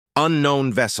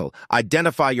Unknown vessel,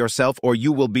 identify yourself or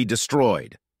you will be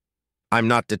destroyed. I'm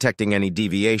not detecting any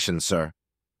deviation, sir.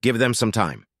 Give them some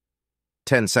time.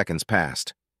 10 seconds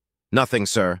passed. Nothing,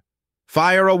 sir.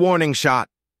 Fire a warning shot.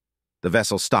 The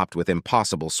vessel stopped with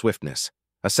impossible swiftness.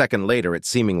 A second later, it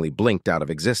seemingly blinked out of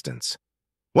existence.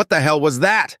 What the hell was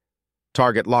that?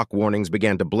 Target lock warnings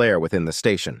began to blare within the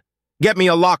station. Get me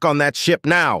a lock on that ship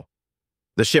now!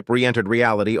 The ship re-entered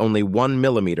reality only 1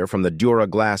 millimeter from the Dura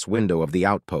glass window of the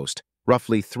outpost,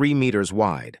 roughly 3 meters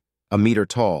wide, a meter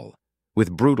tall,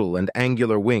 with brutal and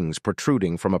angular wings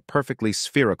protruding from a perfectly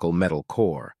spherical metal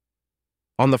core.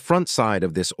 On the front side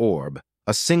of this orb,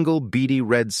 a single beady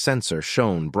red sensor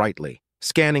shone brightly,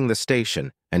 scanning the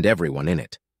station and everyone in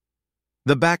it.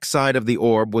 The backside of the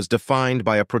orb was defined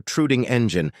by a protruding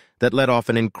engine that let off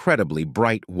an incredibly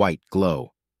bright white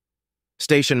glow.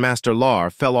 Station Master Lar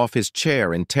fell off his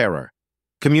chair in terror.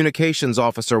 Communications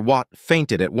Officer Watt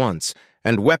fainted at once,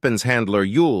 and Weapons Handler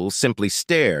Yule simply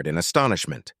stared in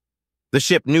astonishment. The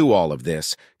ship knew all of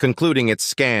this, concluding its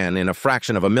scan in a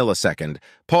fraction of a millisecond,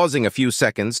 pausing a few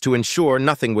seconds to ensure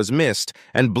nothing was missed,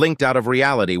 and blinked out of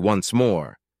reality once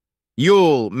more.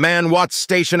 Yule, man Watt's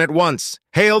station at once!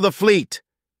 Hail the fleet!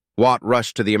 Watt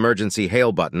rushed to the emergency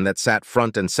hail button that sat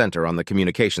front and center on the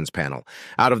communications panel.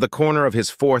 Out of the corner of his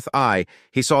fourth eye,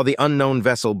 he saw the unknown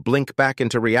vessel blink back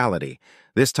into reality,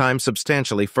 this time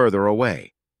substantially further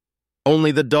away.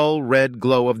 Only the dull red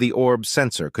glow of the orb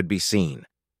sensor could be seen.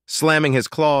 Slamming his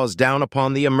claws down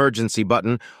upon the emergency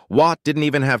button, Watt didn't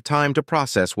even have time to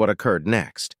process what occurred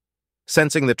next.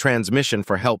 Sensing the transmission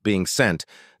for help being sent,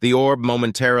 the orb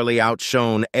momentarily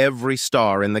outshone every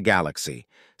star in the galaxy,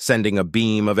 sending a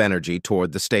beam of energy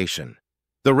toward the station.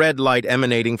 The red light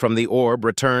emanating from the orb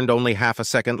returned only half a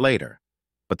second later,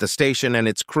 but the station and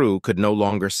its crew could no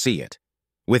longer see it.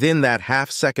 Within that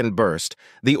half-second burst,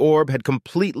 the orb had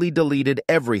completely deleted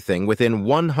everything within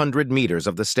 100 meters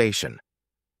of the station.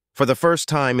 For the first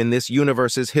time in this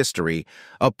universe's history,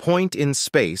 a point in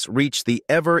space reached the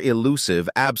ever-elusive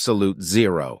absolute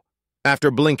zero.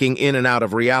 After blinking in and out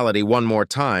of reality one more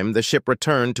time, the ship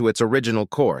returned to its original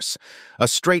course, a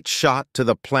straight shot to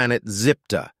the planet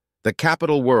Zipta, the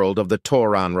capital world of the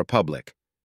Tauran Republic.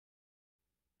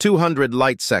 200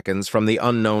 light-seconds from the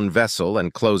unknown vessel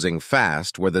and closing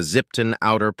fast were the Ziptan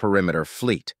Outer Perimeter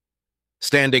Fleet.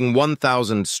 Standing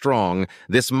 1,000 strong,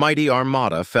 this mighty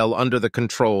armada fell under the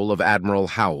control of Admiral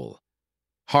Howell.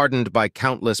 Hardened by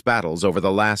countless battles over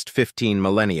the last 15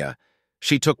 millennia,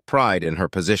 she took pride in her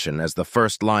position as the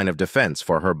first line of defense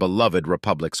for her beloved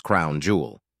Republic's crown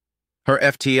jewel. Her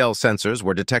FTL sensors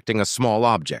were detecting a small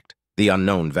object, the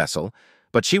unknown vessel,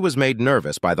 but she was made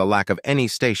nervous by the lack of any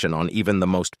station on even the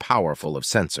most powerful of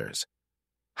sensors.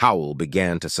 Howell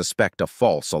began to suspect a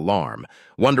false alarm,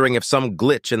 wondering if some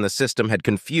glitch in the system had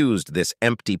confused this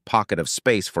empty pocket of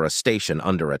space for a station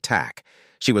under attack.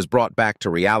 She was brought back to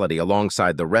reality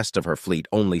alongside the rest of her fleet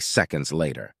only seconds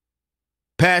later.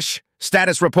 Pesh,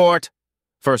 status report!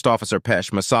 First Officer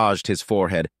Pesh massaged his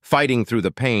forehead. Fighting through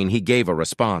the pain, he gave a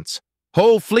response.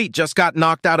 Whole fleet just got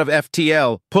knocked out of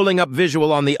FTL, pulling up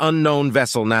visual on the unknown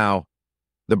vessel now.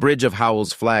 The bridge of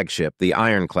Howell's flagship, the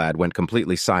Ironclad, went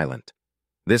completely silent.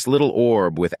 This little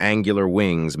orb with angular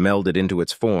wings melded into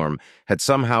its form had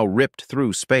somehow ripped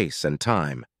through space and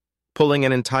time, pulling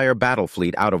an entire battle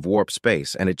fleet out of warp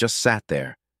space, and it just sat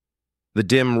there. The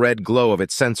dim red glow of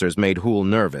its sensors made Hool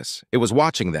nervous. It was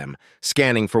watching them,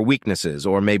 scanning for weaknesses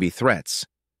or maybe threats.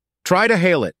 Try to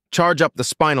hail it. Charge up the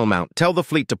spinal mount. Tell the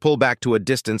fleet to pull back to a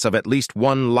distance of at least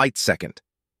 1 light second.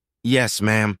 Yes,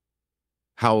 ma'am.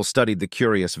 Howell studied the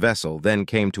curious vessel, then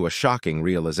came to a shocking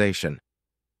realization.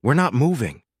 We're not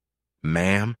moving.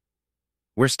 Ma'am?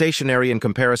 We're stationary in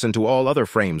comparison to all other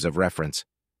frames of reference.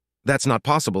 That's not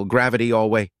possible. Gravity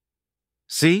always...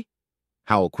 See?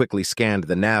 Howell quickly scanned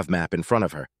the nav map in front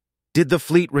of her. Did the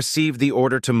fleet receive the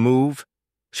order to move?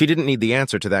 She didn't need the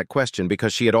answer to that question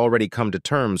because she had already come to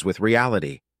terms with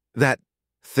reality. That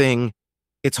thing,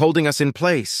 it's holding us in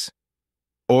place.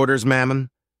 Orders, ma'am?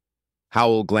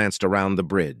 Howell glanced around the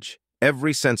bridge.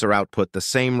 Every sensor output the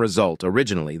same result.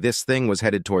 Originally, this thing was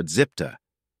headed toward Zipta.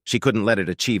 She couldn't let it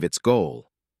achieve its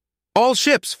goal. All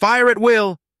ships, fire at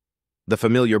will! The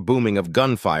familiar booming of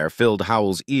gunfire filled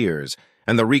Howell's ears,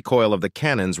 and the recoil of the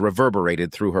cannons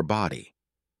reverberated through her body.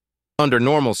 Under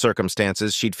normal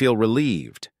circumstances, she'd feel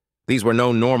relieved. These were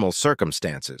no normal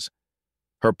circumstances.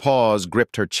 Her paws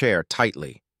gripped her chair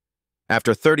tightly.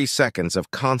 After 30 seconds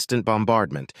of constant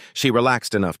bombardment, she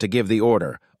relaxed enough to give the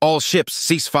order, all ships,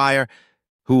 cease fire!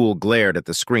 Hool glared at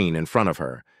the screen in front of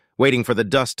her, waiting for the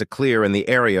dust to clear in the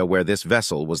area where this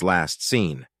vessel was last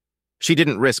seen. She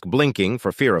didn't risk blinking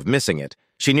for fear of missing it.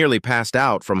 She nearly passed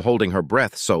out from holding her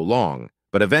breath so long,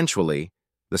 but eventually,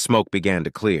 the smoke began to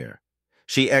clear.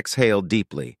 She exhaled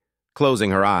deeply,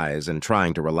 closing her eyes and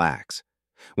trying to relax.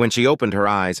 When she opened her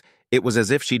eyes, it was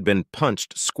as if she'd been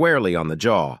punched squarely on the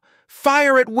jaw.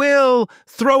 "Fire at will!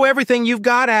 Throw everything you've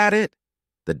got at it!"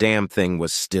 The damn thing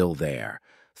was still there.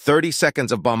 30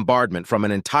 seconds of bombardment from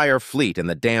an entire fleet and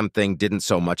the damn thing didn't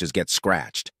so much as get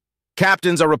scratched.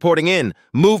 "Captains are reporting in.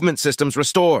 Movement systems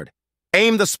restored.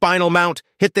 Aim the spinal mount.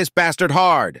 Hit this bastard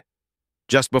hard."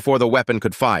 Just before the weapon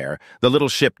could fire, the little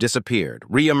ship disappeared,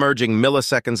 re-emerging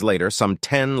milliseconds later, some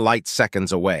 10 light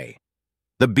seconds away.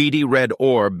 The beady red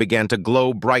orb began to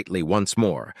glow brightly once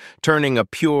more, turning a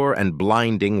pure and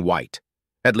blinding white.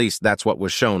 At least that's what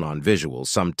was shown on visuals,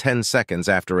 some 10 seconds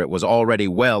after it was already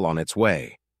well on its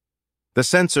way. The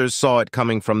sensors saw it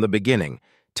coming from the beginning,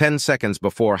 10 seconds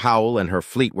before Howell and her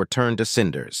fleet were turned to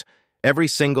cinders. Every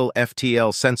single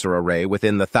FTL sensor array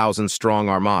within the 1,000-strong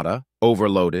armada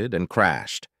overloaded and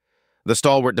crashed. The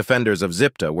stalwart defenders of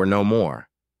Zipta were no more.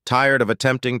 Tired of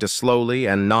attempting to slowly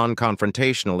and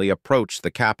non-confrontationally approach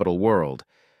the capital world,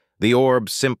 the orb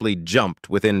simply jumped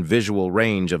within visual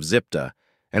range of Zipta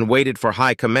and waited for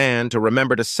High Command to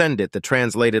remember to send it the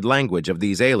translated language of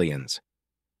these aliens.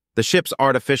 The ship's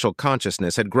artificial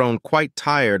consciousness had grown quite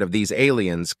tired of these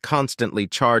aliens constantly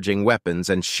charging weapons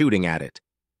and shooting at it.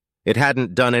 It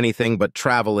hadn't done anything but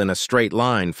travel in a straight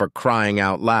line, for crying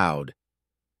out loud.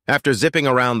 After zipping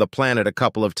around the planet a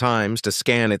couple of times to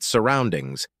scan its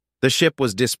surroundings, the ship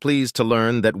was displeased to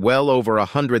learn that well over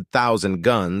 100,000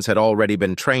 guns had already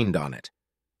been trained on it.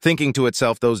 Thinking to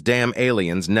itself, those damn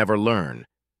aliens never learn.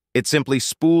 It simply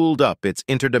spooled up its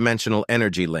interdimensional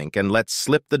energy link and let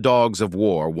slip the dogs of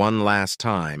war one last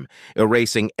time,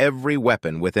 erasing every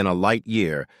weapon within a light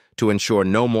year to ensure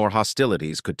no more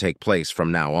hostilities could take place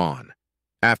from now on.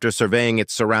 After surveying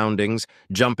its surroundings,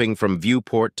 jumping from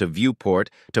viewport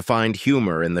to find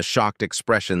humor in the shocked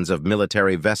expressions of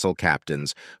military vessel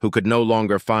captains who could no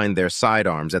longer find their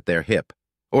sidearms at their hip,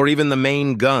 or even the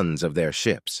main guns of their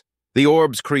ships. The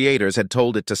orb's creators had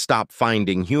told it to stop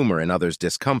finding humor in others'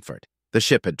 discomfort. The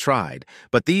ship had tried,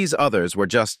 but these others were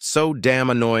just so damn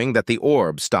annoying that the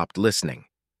orb stopped listening.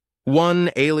 One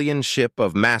alien ship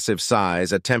of massive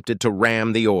size attempted to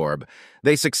ram the orb.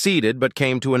 They succeeded but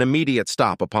came to an immediate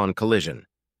stop upon collision.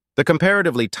 The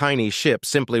comparatively tiny ship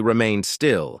simply remained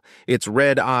still, its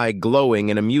red eye glowing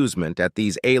in amusement at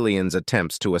these aliens'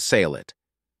 attempts to assail it.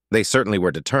 They certainly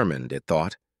were determined, it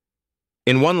thought.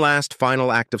 In one last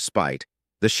final act of spite,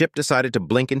 the ship decided to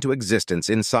blink into existence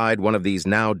inside one of these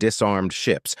now disarmed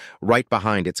ships, right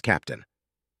behind its captain.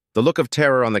 The look of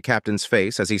terror on the captain's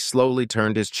face as he slowly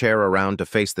turned his chair around to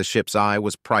face the ship's eye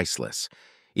was priceless.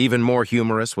 Even more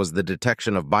humorous was the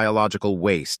detection of biological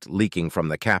waste leaking from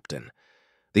the captain.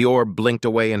 The orb blinked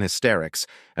away in hysterics,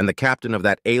 and the captain of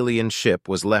that alien ship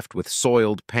was left with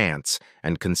soiled pants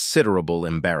and considerable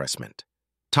embarrassment.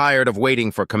 Tired of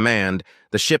waiting for command,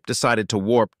 the ship decided to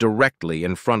warp directly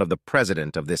in front of the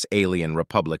president of this alien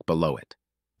republic below it.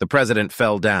 The president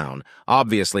fell down,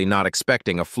 obviously not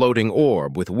expecting a floating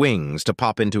orb with wings to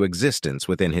pop into existence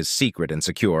within his secret and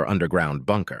secure underground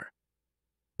bunker.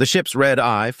 The ship's red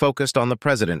eye focused on the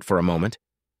president for a moment.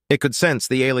 It could sense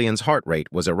the alien's heart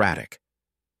rate was erratic.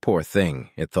 Poor thing,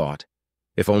 it thought.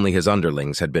 If only his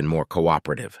underlings had been more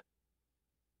cooperative.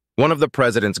 One of the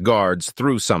president's guards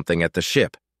threw something at the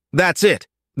ship. "That's it!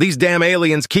 These damn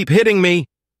aliens keep hitting me!"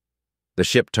 The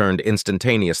ship turned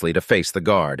instantaneously to face the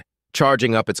guard,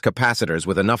 charging up its capacitors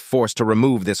with enough force to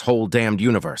remove this whole damned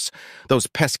universe. Those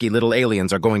pesky little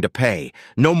aliens are going to pay.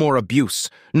 No more abuse,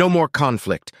 no more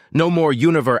conflict, no more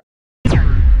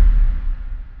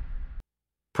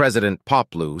President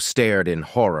Poplu stared in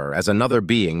horror as another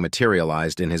being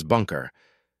materialized in his bunker.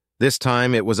 This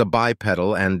time it was a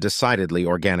bipedal and decidedly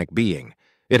organic being.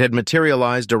 It had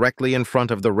materialized directly in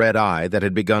front of the red eye that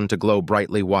had begun to glow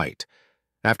brightly white.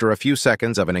 After a few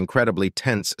seconds of an incredibly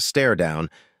tense stare-down,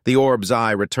 the orb's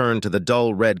eye returned to the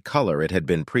dull red color it had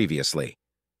been previously.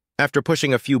 After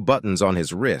pushing a few buttons on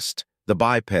his wrist, the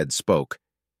biped spoke.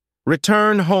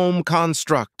 "Return home,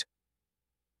 construct."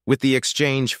 With the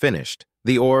exchange finished,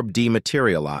 the orb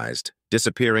dematerialized,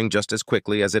 disappearing just as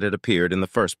quickly as it had appeared in the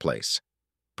first place.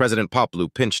 President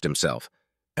Poplu pinched himself.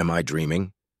 Am I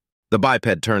dreaming? The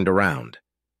biped turned around.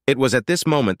 It was at this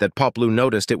moment that Poplu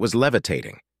noticed it was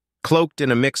levitating. Cloaked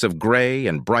in a mix of gray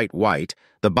and bright white,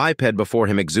 the biped before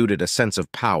him exuded a sense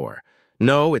of power.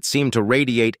 No, it seemed to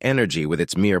radiate energy with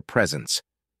its mere presence.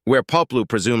 Where Poplu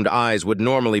presumed eyes would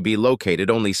normally be located,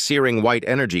 only searing white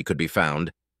energy could be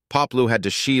found. Poplu had to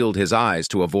shield his eyes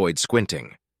to avoid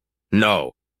squinting.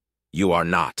 "No, you are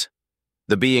not,"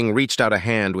 The being reached out a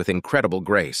hand with incredible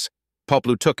grace.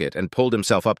 Poplu took it and pulled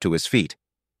himself up to his feet.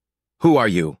 "Who are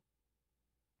you?"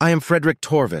 "I am Frederick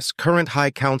Torvis, current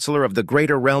High Counselor of the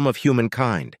greater realm of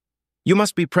humankind. You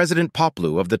must be President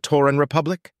Poplu of the Tauran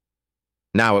Republic?"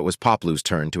 Now it was Poplu's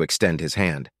turn to extend his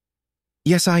hand.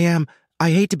 "Yes, I am.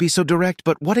 I hate to be so direct,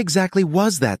 but what exactly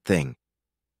was that thing?"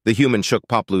 The human shook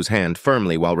Poplu's hand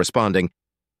firmly while responding,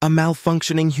 "A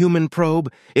malfunctioning human probe.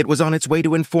 It was on its way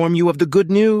to inform you of the good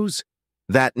news.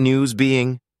 That news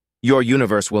being, your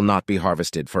universe will not be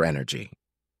harvested for energy."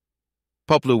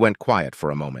 Poplu went quiet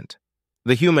for a moment.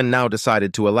 The human now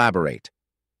decided to elaborate.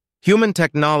 "Human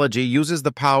technology uses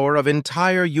the power of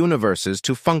entire universes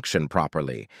to function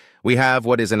properly. We have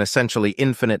what is an essentially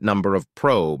infinite number of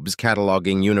probes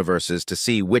cataloging universes to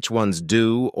see which ones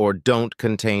do or don't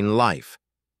contain life."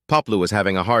 Poplu was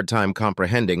having a hard time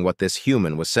comprehending what this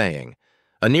human was saying.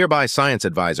 A nearby science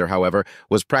advisor, however,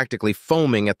 was practically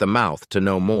foaming at the mouth to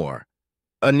know more.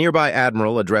 A nearby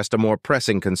admiral addressed a more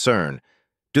pressing concern.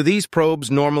 "Do these probes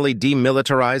normally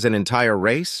demilitarize an entire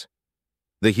race?"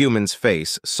 The human's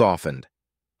face softened.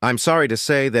 "I'm sorry to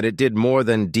say that it did more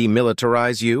than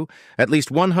demilitarize you. At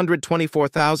least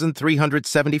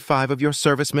 124,375 of your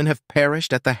servicemen have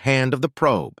perished at the hand of the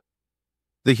probe."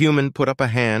 The human put up a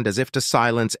hand as if to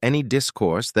silence any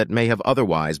discourse that may have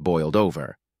otherwise boiled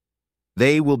over.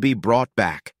 "They will be brought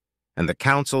back, and the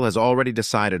Council has already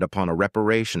decided upon a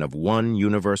reparation of 1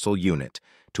 universal unit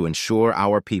to ensure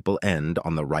our people end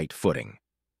on the right footing."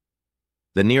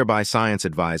 The nearby science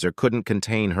advisor couldn't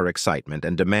contain her excitement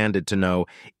and demanded to know,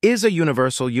 "Is a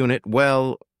universal unit,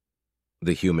 well—"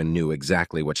 The human knew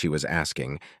exactly what she was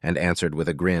asking and answered with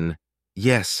a grin,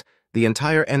 "Yes, the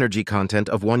entire energy content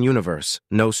of 1 universe,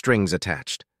 no strings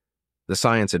attached." The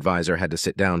science advisor had to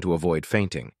sit down to avoid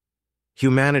fainting.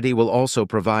 "Humanity will also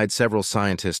provide several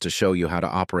scientists to show you how to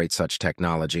operate such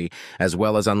technology, as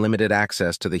well as unlimited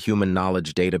access to the human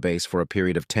knowledge database for a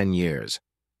period of 10 years.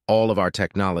 All of our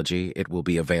technology, it will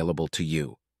be available to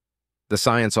you." The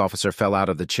science officer fell out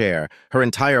of the chair. Her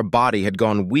entire body had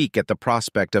gone weak at the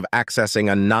prospect of accessing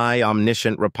a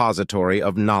nigh-omniscient repository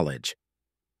of knowledge.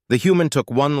 The human took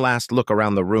one last look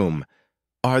around the room.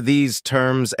 "Are these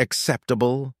terms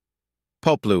acceptable?"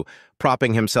 Poplu,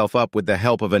 propping himself up with the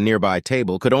help of a nearby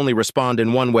table, could only respond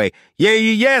in one way,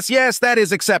 Yes, that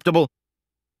is acceptable."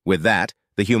 With that,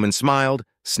 the human smiled,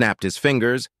 snapped his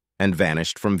fingers, and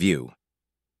vanished from view.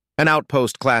 An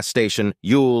outpost class station,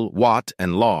 Yule, Watt,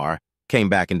 and Lar, came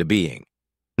back into being.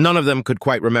 None of them could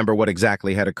quite remember what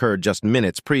exactly had occurred just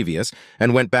minutes previous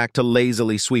and went back to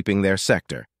lazily sweeping their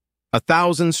sector.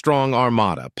 1,000-strong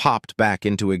armada popped back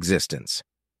into existence.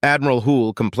 Admiral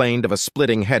Hoole complained of a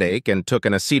splitting headache and took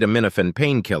an acetaminophen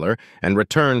painkiller and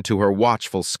returned to her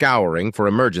watchful scouring for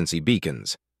emergency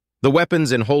beacons. The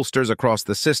weapons in holsters across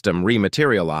the system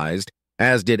rematerialized,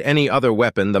 as did any other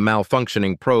weapon the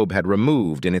malfunctioning probe had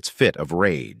removed in its fit of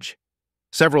rage.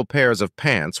 Several pairs of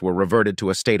pants were reverted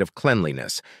to a state of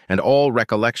cleanliness, and all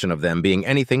recollection of them being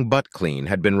anything but clean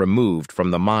had been removed from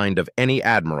the mind of any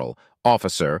admiral,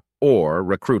 officer, or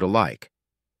recruit alike.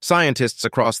 Scientists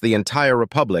across the entire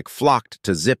Republic flocked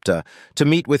to Zipta to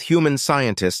meet with human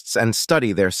scientists and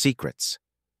study their secrets.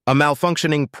 A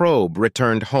malfunctioning probe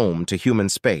returned home to human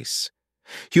space.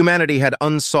 Humanity had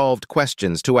unsolved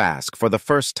questions to ask for the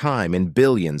first time in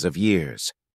billions of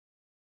years.